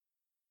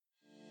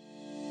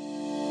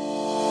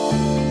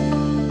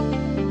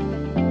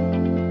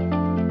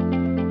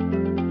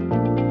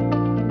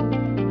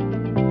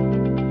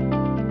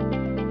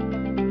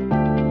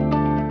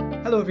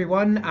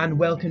everyone, and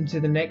welcome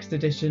to the next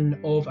edition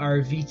of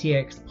our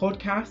VTX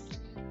podcast.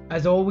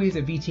 As always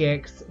at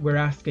VTX, we're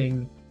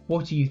asking,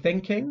 what are you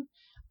thinking?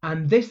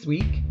 And this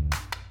week,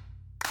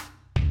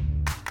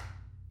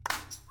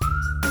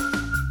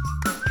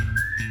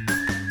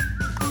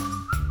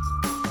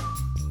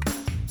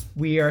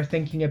 we are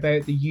thinking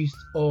about the use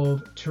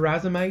of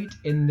torazamide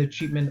in the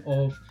treatment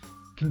of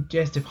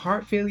congestive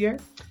heart failure.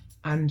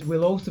 And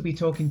we'll also be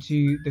talking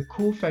to the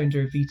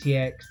co-founder of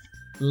VTX,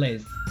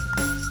 Liz.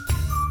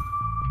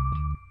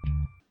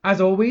 As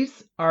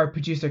always, our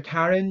producer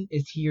Karen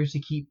is here to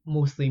keep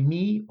mostly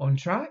me on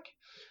track.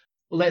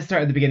 Let's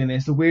start at the beginning then.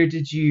 So where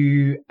did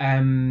you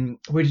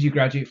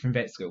graduate from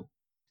vet school?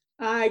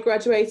 I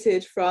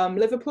graduated from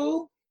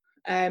Liverpool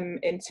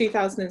in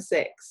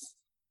 2006.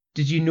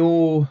 Did you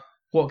know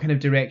what kind of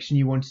direction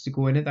you wanted to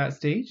go in at that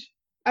stage?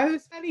 I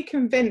was fairly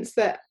convinced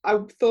that I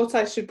thought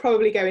I should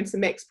probably go into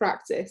mixed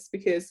practice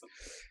because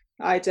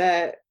I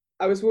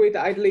was worried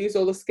that I'd lose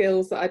all the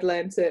skills that I'd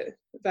learned at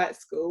vet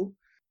school,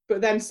 but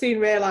then soon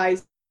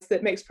realised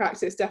that mixed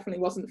practice definitely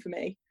wasn't for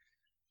me.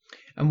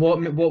 And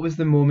what was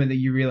the moment that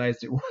you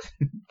realised it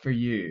wasn't for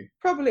you?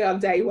 Probably on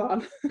day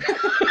one.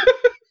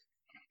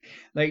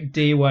 Like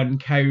day one,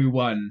 cow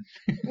one.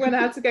 When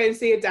I had to go and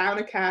see a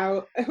downer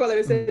cow. Well, it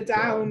was a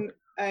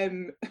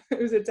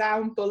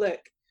down bullock.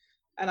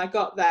 And I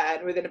got there,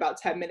 and within about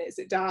 10 minutes,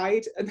 it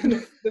died. And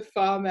then the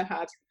farmer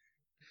had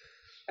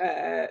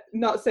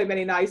not so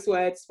many nice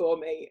words for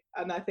me,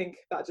 and I think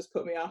that just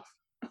put me off.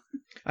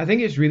 I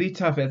think it's really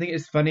tough. I think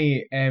it's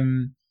funny.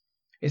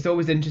 It's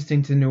always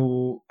interesting to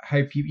know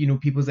how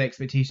people's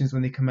expectations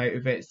when they come out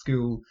of vet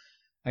school,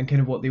 and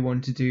kind of what they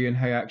want to do, and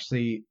how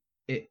actually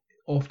it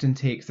often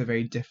takes a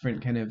very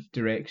different kind of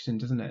direction,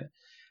 doesn't it?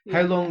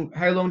 Yeah.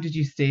 How long did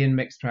you stay in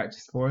mixed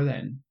practice for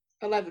then?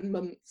 11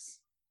 months.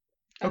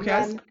 Okay,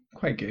 that's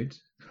quite good.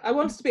 I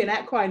wanted to be an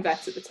equine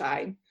vet at the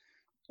time.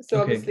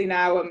 So Obviously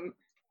now I'm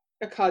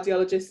a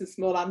cardiologist in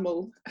small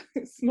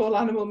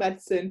animal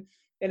medicine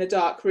in a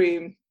dark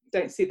room,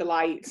 don't see the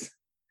light.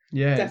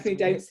 Yeah. Definitely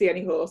don't see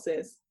any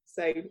horses.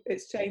 So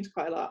it's changed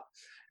quite a lot.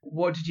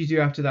 What did you do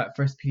after that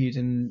first period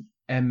in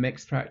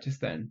mixed practice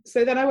then?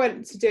 So then I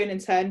went to do an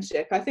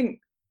internship. I think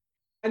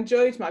I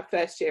enjoyed my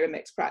first year in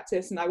mixed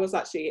practice, and I was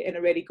actually in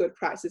a really good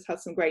practice,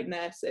 had some great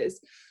nurses.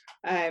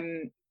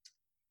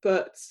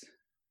 But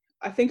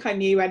I think I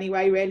knew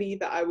anyway, really,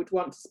 that I would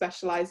want to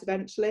specialise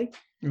eventually.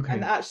 Okay.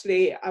 And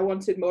actually, I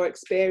wanted more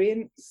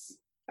experience.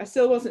 I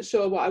still wasn't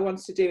sure what I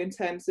wanted to do in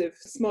terms of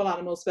small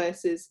animals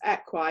versus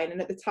equine. And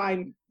at the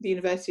time, the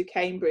University of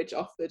Cambridge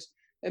offered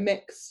a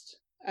mixed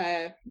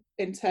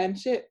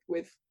internship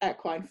with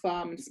equine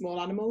farm and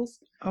small animals.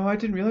 Oh, I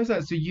didn't realise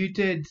that. So you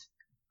did...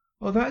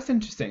 Oh, that's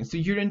interesting. So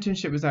your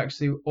internship was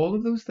actually all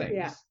of those things?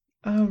 Yeah.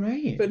 Oh,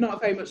 right. But not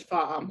very much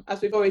farm.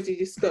 As we've already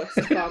discussed,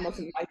 farm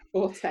wasn't my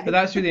forte. But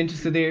that's really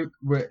interesting.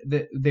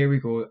 There we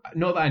go.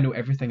 Not that I know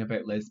everything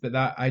about Liz, but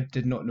that I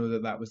did not know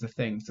that was a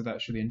thing. So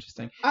that's really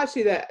interesting.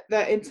 Actually, the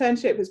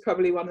internship was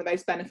probably one of the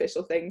most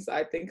beneficial things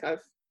I think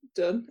I've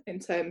done in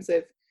terms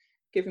of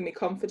giving me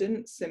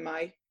confidence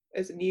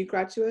as a new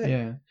graduate.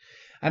 Yeah.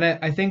 And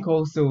I think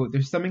also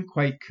there's something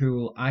quite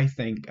cool, I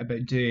think,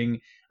 about doing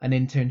an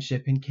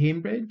internship in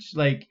Cambridge.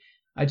 Like,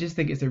 I just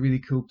think it's a really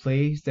cool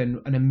place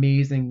and an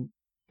amazing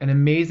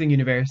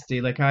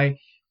university. Like I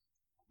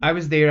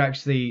was there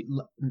actually,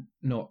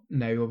 not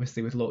now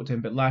obviously with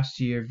lockdown, but last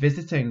year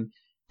visiting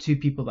two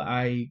people that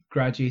I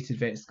graduated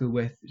vet school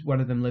with. One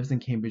of them lives in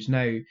Cambridge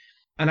now,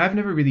 and I've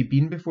never really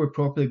been before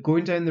properly,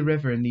 going down the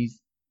river in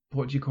these,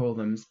 what do you call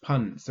them,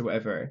 punts or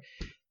whatever,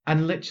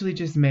 and literally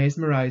just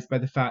mesmerised by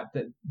the fact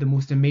that the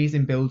most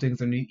amazing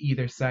buildings on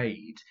either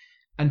side,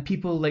 and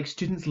people, like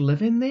students,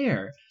 live in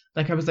there.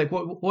 Like, I was like,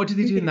 what do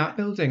they do in that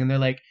building? And they're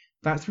like,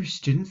 that's where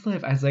students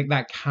live. I was like,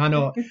 that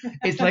cannot,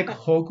 it's like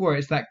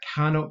Hogwarts, that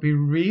cannot be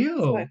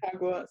real. It's like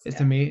Hogwarts.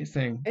 It's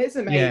amazing. It's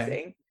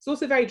amazing. Yeah. It's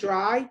also very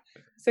dry.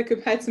 So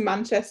compared to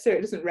Manchester,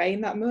 it doesn't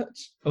rain that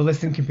much. Oh,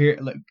 listen,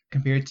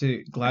 compared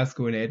to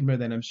Glasgow and Edinburgh,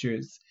 then I'm sure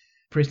it's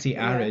pretty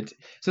arid.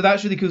 Yeah. So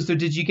that's really cool. So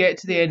did you get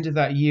to the end of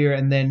that year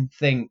and then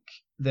think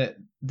that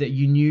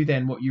you knew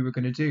then what you were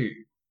going to do?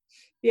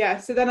 Yeah,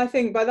 so then I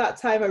think by that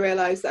time I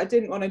realised that I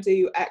didn't want to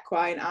do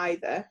equine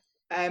either.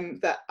 At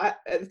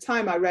the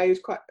time I rode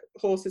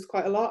horses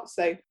quite a lot,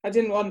 so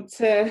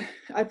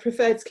I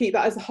preferred to keep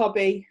that as a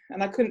hobby,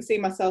 and I couldn't see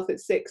myself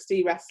at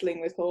 60 wrestling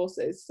with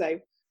horses. So,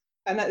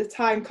 and at the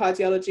time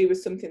cardiology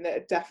was something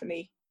that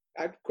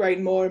I'd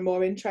grown more and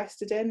more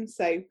interested in.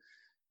 So a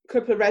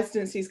couple of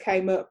residencies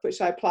came up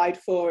which I applied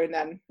for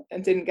and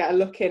didn't get a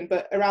look in,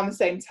 but around the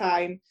same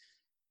time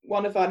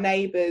one of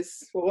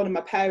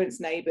my parents'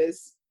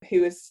 neighbours,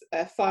 who was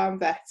a farm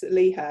vet at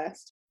Lea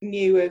Hurst,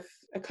 knew of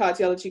a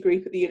cardiology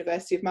group at the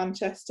University of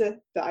Manchester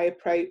that I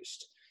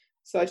approached.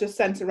 So I just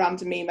sent a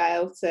random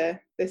email to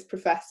this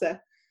Professor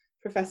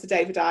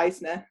David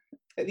Eisner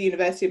at the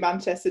University of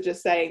Manchester,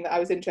 just saying that I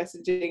was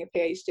interested in doing a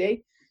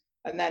PhD.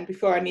 And then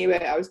before I knew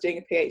it, I was doing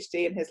a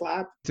PhD in his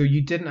lab. So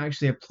you didn't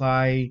actually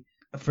apply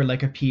for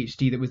like a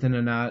PhD that was in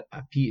a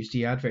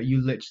PhD advert.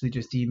 You literally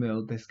just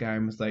emailed this guy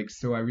and was like,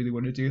 "So I really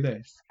want to do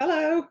this."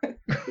 Hello.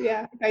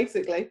 Yeah,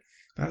 basically.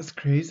 That's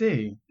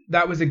crazy.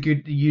 That was a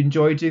good. You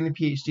enjoyed doing the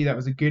PhD. That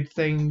was a good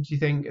thing. Do you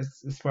think,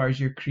 as far as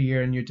your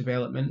career and your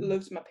development?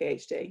 Loved my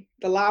PhD.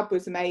 The lab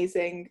was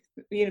amazing.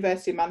 The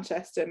University of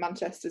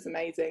Manchester's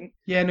amazing.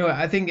 Yeah, no,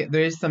 I think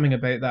there is something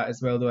about that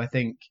as well, though. I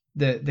think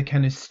the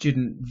kind of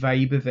student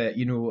vibe of it,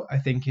 I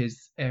think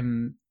is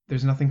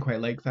there's nothing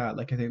quite like that.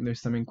 Like I think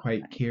there's something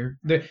quite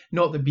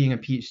not that being a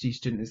PhD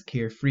student is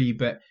carefree,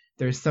 but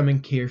there's something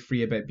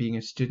carefree about being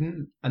a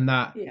student, and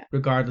that Yeah.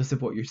 regardless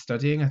of what you're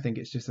studying, I think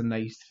it's just a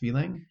nice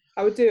feeling.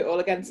 I would do it all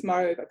again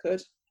tomorrow if I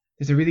could.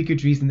 There's a really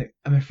good reason that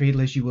I'm afraid,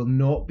 Liz, you will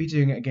not be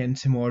doing it again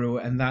tomorrow,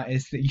 and that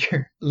is that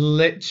you're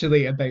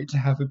literally about to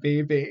have a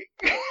baby.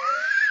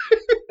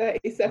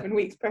 37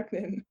 weeks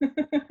pregnant.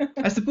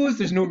 I suppose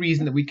there's no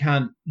reason that we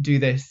can't do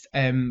this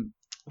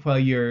while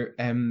you're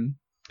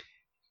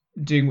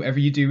doing whatever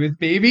you do with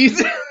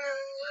babies.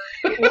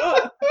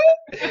 What?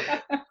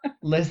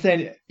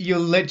 Listen, you'll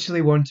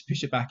literally want to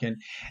push it back in.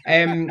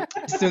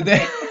 So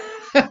then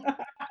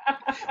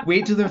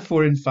wait till they're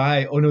 4 and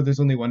 5. Oh no,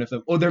 there's only one of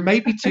them. Oh, there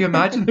might be two.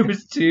 Imagine there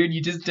was two and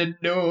you just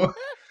didn't know.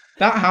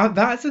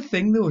 That's a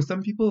thing though.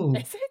 Some people.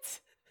 Is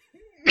it?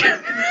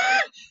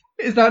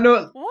 Is that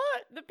not?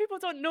 What? The people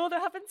don't know they're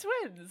having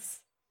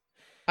twins.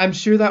 I'm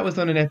sure that was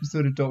on an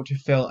episode of Dr.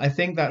 Phil. I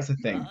think that's a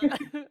thing.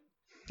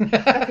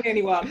 Definitely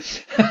only one.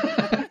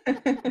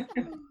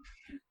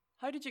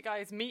 How did you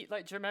guys meet?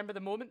 Like, do you remember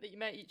the moment that you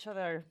met each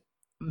other?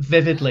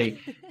 Vividly,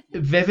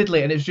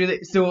 and it's really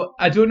so.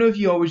 I don't know if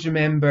you always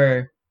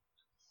remember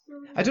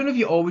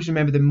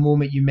the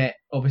moment you met,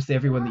 obviously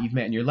everyone that you've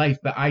met in your life,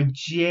 but I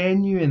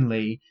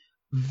genuinely,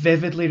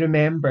 vividly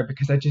remember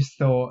because I just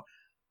thought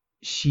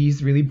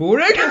she's really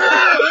boring.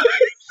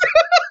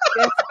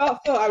 Yes, Scott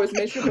thought I was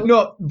miserable.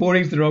 Not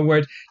boring's the wrong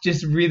word.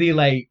 Just really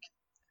like,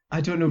 I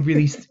don't know,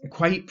 really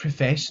quite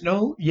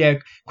professional. Yeah,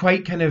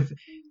 quite kind of,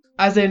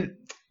 as in.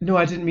 No,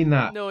 I didn't mean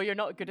that. No, you're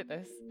not good at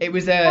this. It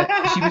was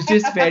she was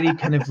just very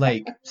kind of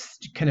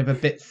a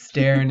bit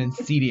stern and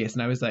serious,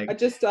 and I was like, I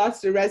just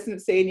started a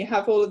residency and you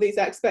have all of these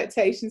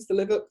expectations to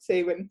live up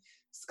to, and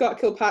Scott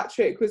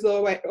Kilpatrick was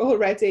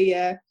already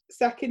a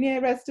second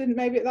year resident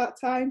maybe at that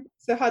time,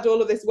 so I had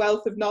all of this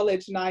wealth of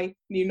knowledge and I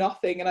knew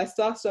nothing, and I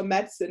started on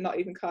medicine, not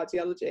even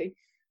cardiology,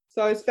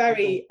 so I was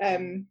very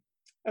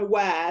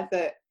aware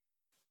that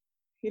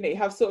you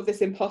have sort of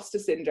this imposter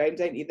syndrome,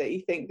 don't you, that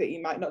you think that you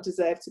might not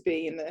deserve to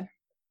be in the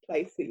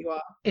place that you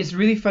are. It's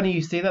really funny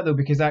you say that though,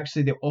 because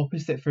actually the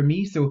opposite for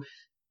me. So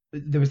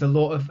there was a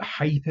lot of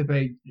hype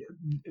about,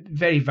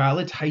 very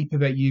valid hype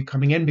about you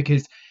coming in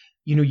because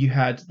you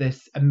had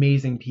this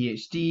amazing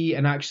PhD,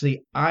 and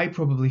actually I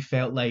probably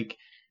felt like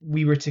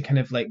we were to kind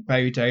of like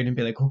bow down and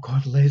be like, oh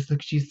God, Liz,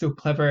 look, she's so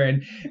clever.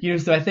 And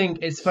so I think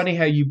it's funny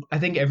how I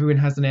think everyone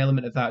has an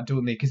element of that,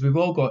 don't they? Because we've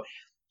all got,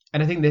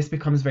 and I think this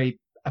becomes very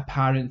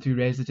apparent through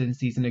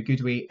residencies in a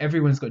good way.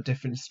 Everyone's got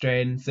different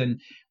strengths, and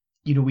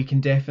we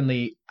can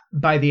definitely,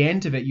 by the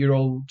end of it, you're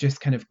all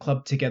just kind of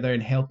clubbed together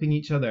and helping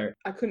each other.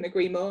 I couldn't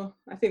agree more.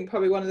 I think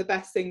probably one of the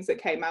best things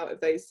that came out of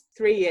those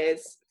 3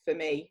 years for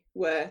me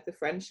were the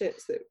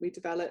friendships that we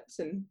developed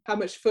and how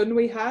much fun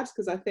we had,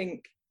 because I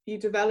think you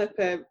develop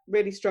a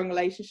really strong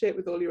relationship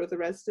with all your other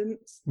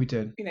residents. We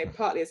did.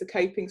 Partly as a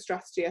coping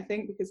strategy, I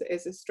think, because it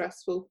is a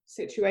stressful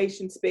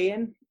situation to be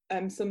in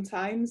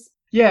sometimes.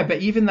 Yeah,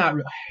 but even that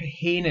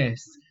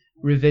heinous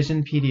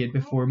revision period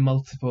before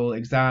multiple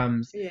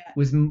exams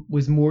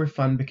was more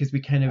fun because we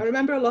kind of. I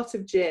remember a lot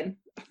of gin.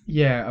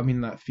 Yeah, I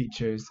mean that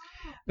features,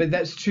 but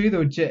that's true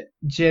though.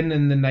 Gin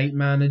and the night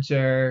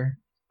manager.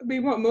 I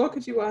mean, what more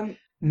could you want?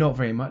 Not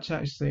very much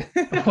actually.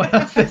 What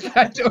else is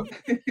that?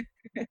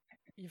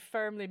 You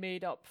firmly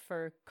made up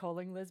for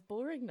calling Liz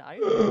boring now.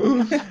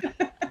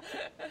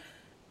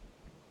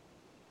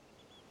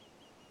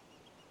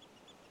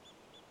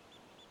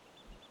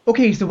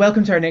 Okay, so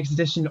welcome to our next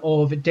edition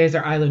of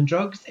Desert Island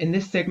Drugs. In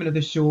this segment of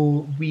the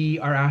show, we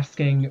are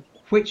asking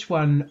which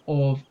one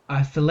of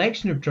a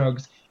selection of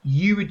drugs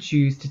you would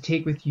choose to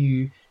take with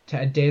you to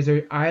a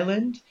desert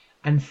island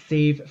and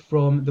save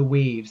from the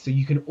waves. So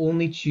you can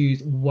only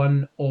choose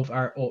one of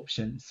our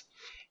options.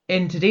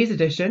 In today's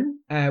edition,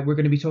 we're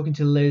going to be talking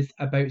to Liz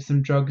about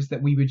some drugs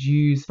that we would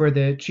use for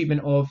the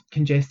treatment of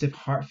congestive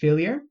heart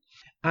failure.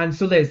 And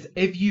so Liz,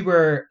 if you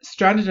were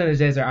stranded on a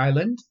desert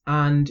island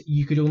and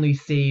you could only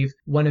save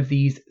one of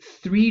these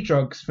 3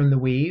 drugs from the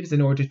waves in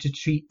order to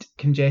treat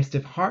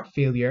congestive heart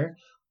failure,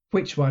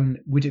 which one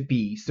would it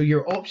be? So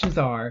your options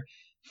are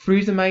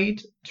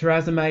furosemide,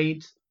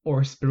 torozimide,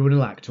 or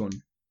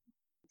spironolactone.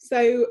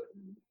 So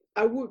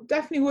I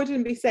definitely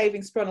wouldn't be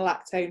saving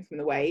spironolactone from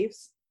the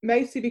waves,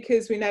 mostly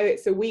because we know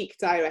it's a weak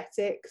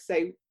diuretic.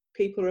 So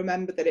people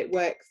remember that it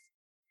works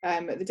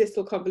at the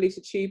distal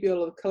convoluted tubule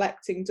or the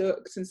collecting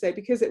duct, and so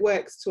because it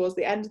works towards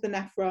the end of the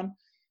nephron,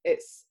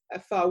 it's a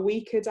far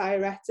weaker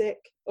diuretic,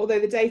 although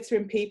the data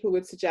in people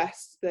would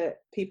suggest that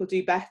people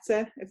do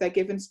better if they're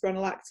given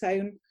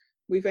spironolactone.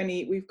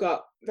 we've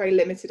got very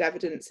limited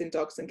evidence in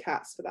dogs and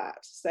cats for that.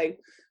 So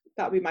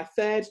that would be my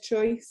third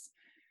choice.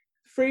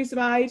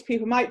 Frusemide,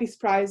 people might be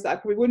surprised that I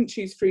probably wouldn't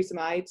choose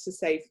frusemide to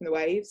save from the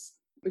waves,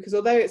 because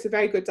although it's a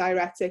very good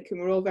diuretic and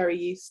we're all very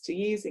used to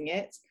using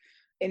it,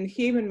 in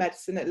human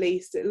medicine at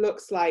least, it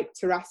looks like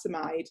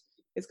turasemide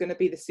is going to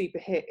be the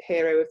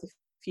superhero of the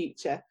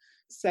future.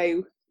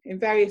 So in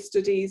various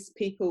studies,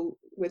 people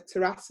with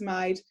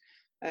turasemide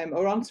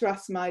or on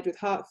turasemide with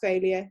heart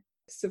failure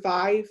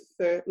survive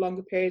for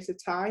longer periods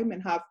of time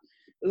and have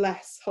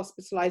less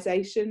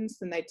hospitalizations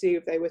than they do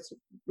if they were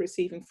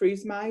receiving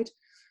frusemide.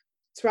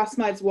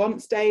 Turasemide is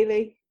once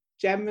daily,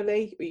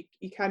 generally.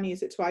 You can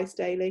use it twice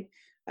daily.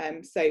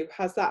 So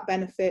has that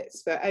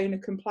benefits for owner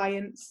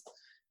compliance,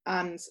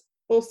 and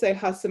also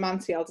has some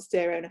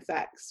anti-aldosterone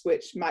effects,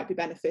 which might be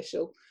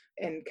beneficial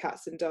in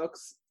cats and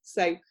dogs.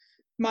 So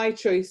my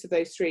choice of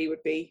those three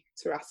would be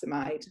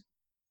turasemide.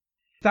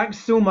 Thanks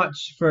so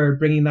much for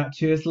bringing that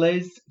to us,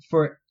 Liz.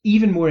 For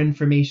even more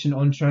information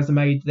on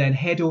turasemide, then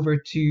head over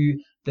to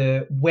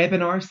the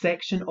webinar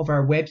section of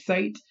our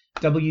website,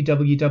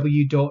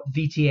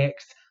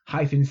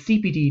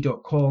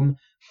 www.vtx-cpd.com,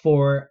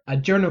 for a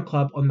journal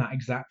club on that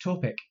exact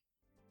topic.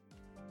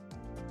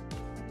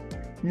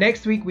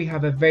 Next week we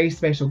have a very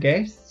special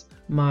guest,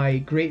 my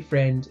great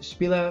friend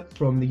Spila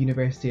from the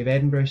University of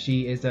Edinburgh.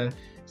 She is a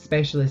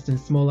specialist in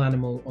small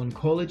animal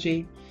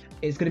oncology.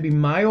 It's going to be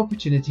my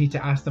opportunity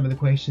to ask some of the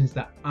questions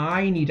that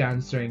I need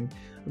answering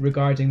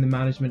regarding the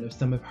management of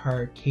some of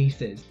her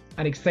cases.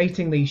 And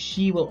excitingly,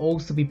 she will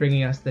also be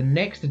bringing us the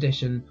next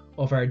edition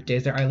of our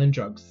Desert Island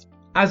Drugs.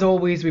 As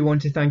always, we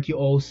want to thank you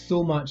all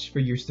so much for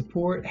your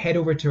support. Head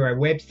over to our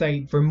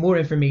website for more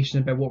information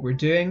about what we're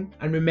doing,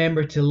 and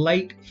remember to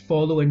like,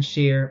 follow and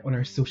share on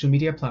our social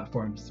media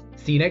platforms.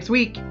 See you next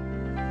week.